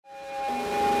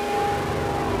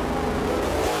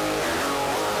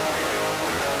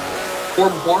For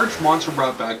March, Monster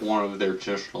brought back one of their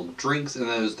traditional drinks, and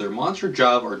that is their Monster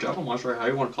Java, or Java Monster,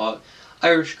 however you want to call it,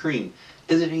 Irish Cream.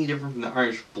 Is it any different from the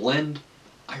Irish Blend?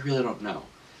 I really don't know.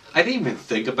 I didn't even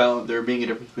think about there being a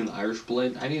difference between the Irish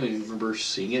Blend. I didn't even remember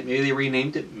seeing it. Maybe they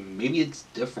renamed it. Maybe it's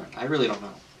different. I really don't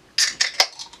know.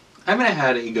 I haven't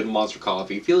had a good Monster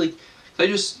coffee. I feel like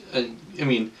I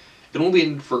mean, it won't be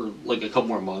in for like a couple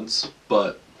more months,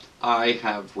 but I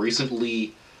have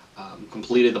recently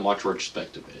completed the Monster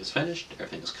retrospective. It is finished.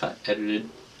 Everything is cut, edited,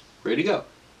 ready to go.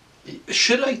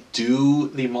 Should I do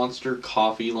the Monster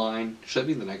coffee line? Should that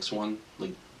be the next one?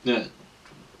 Like,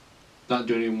 not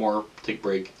do any more. Take a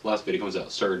break. Last video comes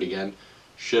out. Start it again.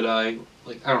 Should I?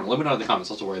 Like, I don't know. Let me know in the comments.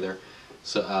 Also, where there.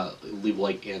 So leave a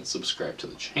like and subscribe to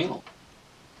the channel.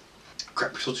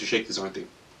 Crap, we're supposed to shake these, aren't they?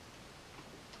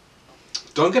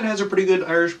 Dunkin' has a pretty good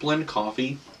Irish blend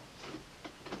coffee,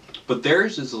 but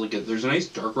theirs is like there's a nice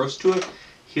dark roast to it.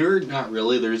 Here, not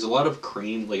really. There's a lot of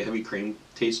cream, like a heavy cream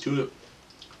taste to it.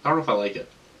 I don't know if I like it.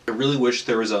 I really wish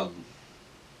there was a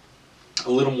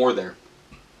little more there.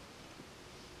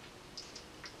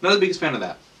 Not the biggest fan of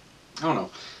that. I don't know.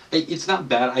 It's not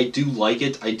bad. I do like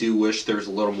it. I do wish there was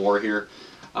a little more here.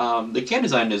 The can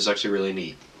design is actually really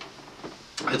neat.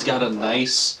 It's got a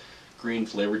nice green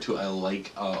flavor to it. I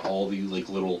like all the like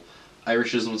little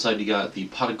Irishes on the side. You got the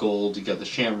pot of gold, you got the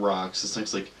shamrocks, this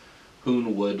nice like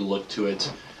hoon wood look to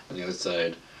it. On the other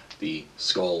side, the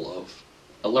skull of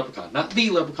a leprechaun. Not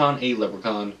the leprechaun, a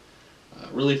leprechaun.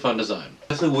 Really fun design.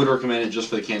 Definitely would recommend it just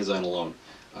for the can design alone.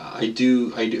 I do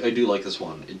like this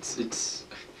one.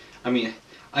 I mean,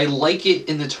 I like it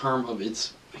in the term of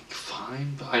it's like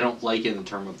fine, but I don't like it in the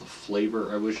term of the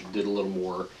flavor. I wish it did a little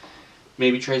more.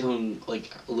 Maybe try something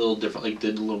like a little different, like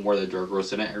did a little more of the dark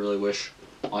roast in it. I really wish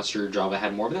Monster Java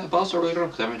had more of that, but also I really don't,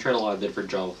 because I haven't tried a lot of different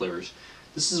Java flavors.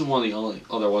 This is one of the only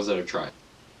other ones that I've tried.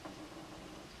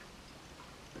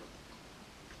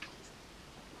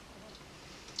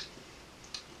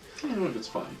 I don't know if it's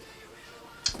fine.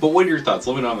 But what are your thoughts?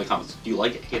 Let me know in the comments. Do you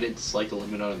like it, hate it, dislike it? Let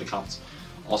me know in the comments.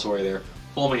 Also, right there,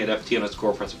 follow me at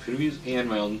FT_for food reviews and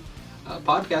my own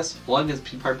podcast, London's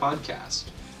P-Part Podcast.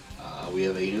 We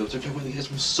have a new episode talking with you guys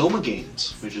from Soma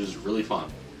Games, which is really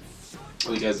fun.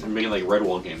 You guys are making like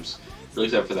Redwall games. Really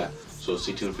excited for that. So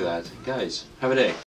stay tuned for that. Guys, have a day.